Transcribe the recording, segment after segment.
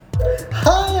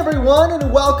Hi everyone,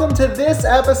 and welcome to this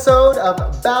episode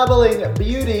of Babbling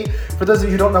Beauty. For those of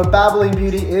you who don't know, Babbling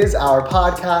Beauty is our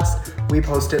podcast. We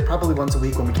post it probably once a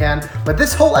week when we can, but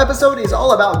this whole episode is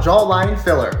all about jawline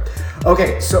filler.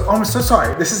 Okay, so I'm so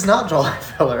sorry. This is not jawline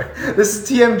filler. This is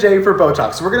TMJ for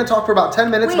Botox. So we're going to talk for about 10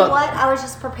 minutes about... Wait, what? I was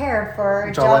just prepared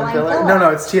for jawline filler.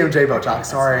 No, it's TMJ Botox.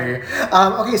 Sorry.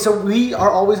 Okay, so we are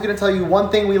always going to tell you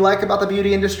one thing we like about the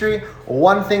beauty industry,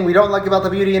 one thing we don't like about the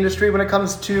beauty industry when it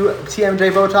comes to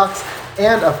TMJ Botox,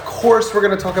 and of course, we're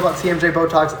going to talk about TMJ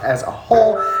Botox as a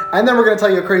whole, and then we're going to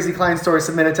tell you a crazy client story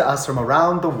submitted to us from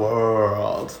around the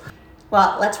world.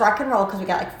 Well, let's rock and roll because we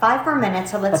got like 5 more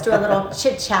minutes, so let's do a little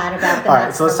chit chat about the All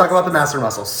right, so let's talk about the masseter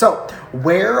muscle. So,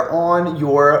 where on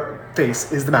your face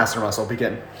is the masseter muscle?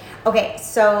 Begin. Okay,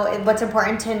 so what's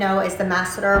important to know is the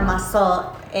masseter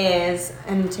muscle is,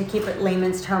 and to keep it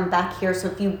layman's term, back here. So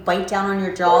if you bite down on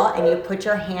your jaw and you put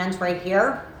your hands right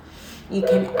here, you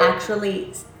can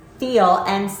actually feel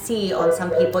and see on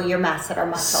some people your masseter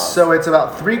muscles. So it's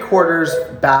about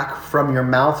 3/4 back from your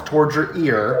mouth towards your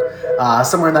ear.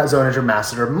 Somewhere in that zone is your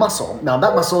masseter muscle. Now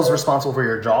that muscle is responsible for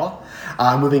your jaw,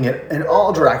 moving it in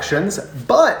all directions,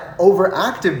 but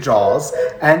overactive jaws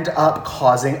end up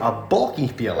causing a bulky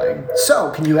feeling. So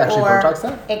can you actually Botox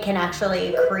that? It can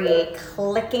actually create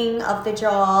clicking of the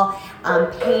jaw,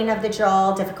 pain of the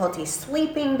jaw, difficulty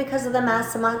sleeping because of the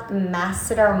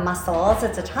masseter muscles.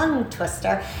 It's a tongue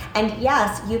twister. And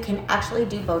yes, you can actually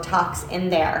do Botox in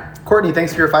there. Courtney,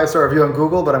 thanks for your 5-star review on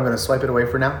Google, but I'm going to swipe it away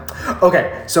for now.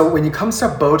 Okay, so when it comes to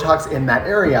Botox in that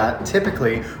area,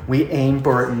 typically we aim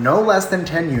for no less than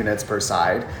 10 units per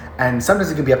side, and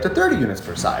sometimes it can be up to 30 units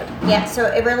per side. Yeah, so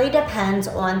it really depends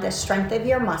on the strength of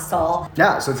your muscle.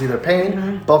 Yeah, so it's either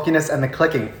pain, bulkiness, and the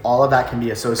clicking. All of that can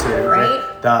be associated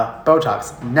with the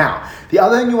Botox. Now, the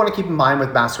other thing you want to keep in mind with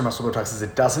masseter muscle Botox is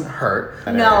it doesn't hurt.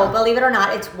 No, believe it or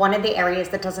not, it's one of the areas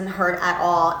that doesn't hurt at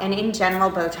all. And in general,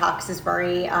 Botox is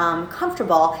very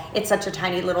comfortable. It's such a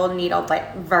tiny little needle,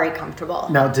 but very comfortable.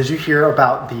 Now, did you hear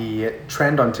about the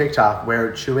trend on TikTok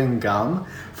where chewing gum,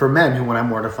 for men who want a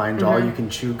more defined jaw, you can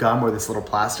chew gum or this little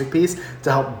plastic piece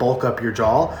to help bulk up your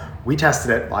jaw? We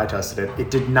tested it. Well, I tested it. It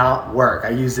did not work. I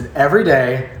used it every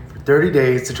day for 30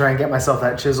 days to try and get myself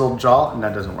that chiseled jaw, and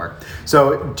that doesn't work.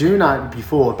 So do not be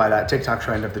fooled by that TikTok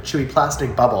trend of the chewy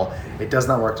plastic bubble. It does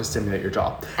not work to stimulate your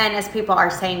jaw. And as people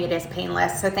are saying, it is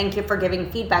painless. So thank you for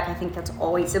giving feedback. I think that's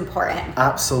always important.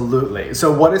 Absolutely.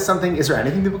 So is there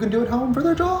anything people can do at home for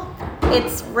their jaw?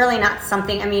 It's really not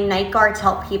something, night guards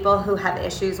help people who have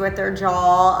issues with their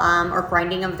jaw or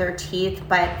grinding of their teeth,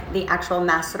 but the actual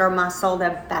masseter muscle,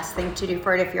 the best thing to do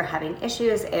for it if you're having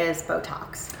issues is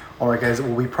Botox. All right, guys,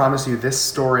 well, we promise you this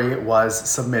story was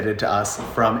submitted to us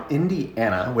from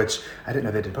Indiana, which I didn't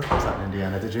know they did Botox out in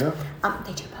Indiana, did you?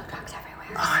 They do Botox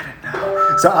everywhere. Oh, I didn't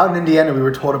know. So out in Indiana, we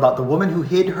were told about the woman who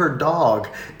hid her dog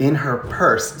in her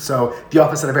purse. So the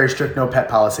office had a very strict no pet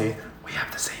policy. We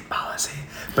have the same policy.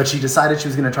 But she decided she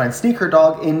was going to try and sneak her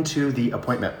dog into the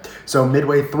appointment. So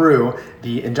midway through,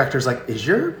 the injector's like, is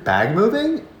your bag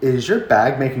moving? Is your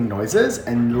bag making noises?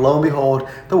 And lo and behold,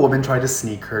 the woman tried to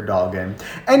sneak her dog in.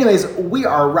 Anyways, we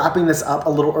are wrapping this up a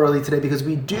little early today because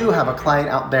we do have a client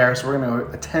out there, so we're going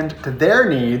to attend to their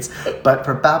needs. But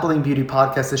for Babbling Beauty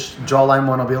Podcast, this jawline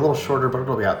one will be a little shorter, but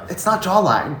it'll be out. It's not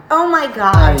jawline. Oh my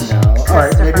gosh. I know. All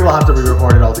right, maybe we'll have to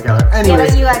re-record it all together. Anyways. Yeah,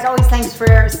 but you guys always, thanks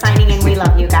for signing in. We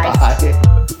love you guys.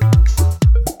 Bye.